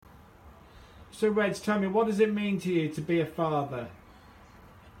So, Reg, tell me, what does it mean to you to be a father?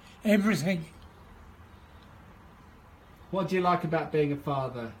 Everything. What do you like about being a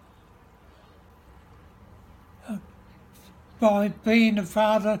father? By being a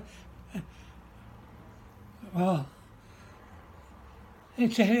father, well,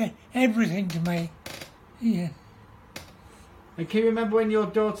 it's everything to me. Yeah. And can you remember when your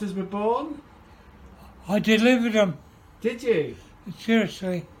daughters were born? I delivered them. Did you?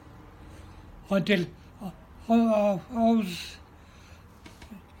 Seriously. I did. I was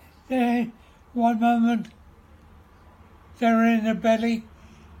there one moment, they're in the belly.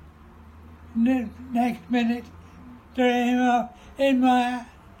 Next minute, they're in my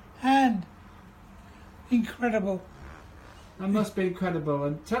hand. Incredible. That must be incredible.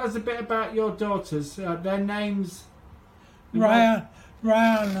 And tell us a bit about your daughters, their names. Ryan,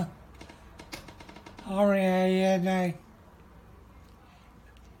 R-A-N-A.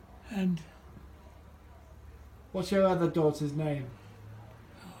 And What's your other daughter's name?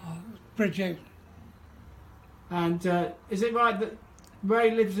 Bridget. And is it right that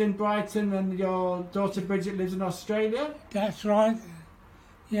Ray lives in Brighton and your daughter Bridget lives in Australia? That's right.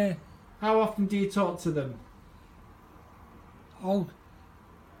 Yeah. How often do you talk to them? Oh,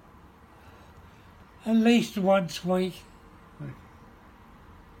 at least once a week.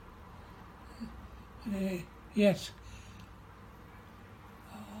 Yes.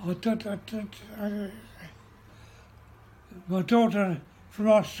 My daughter from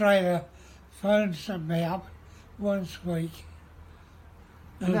Australia phones me up once a week.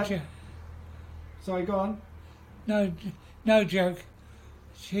 Sorry, go on. No joke.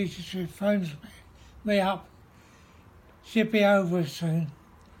 She phones me up. She'll be over soon.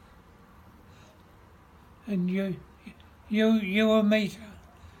 And you will meet her.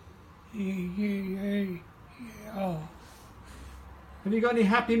 Oh. Have you got any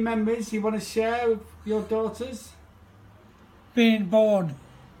happy memories you want to share with your daughters? Being born.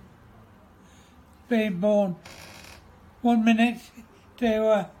 1 minute they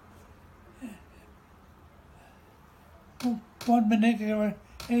were 1 minute they were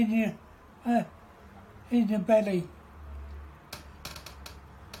in your belly.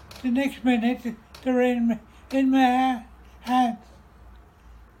 The next minute they're in my hand.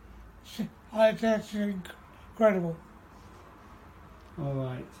 That's incredible. All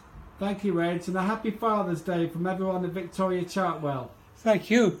right. Thank you, Reg, and a happy Father's Day from everyone at Victoria Chartwell. Thank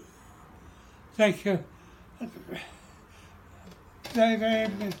you. Thank you. They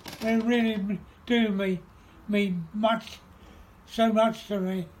really do mean much, so much to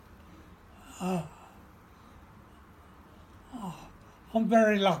me. I'm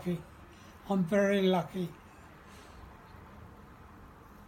very lucky. I'm very lucky.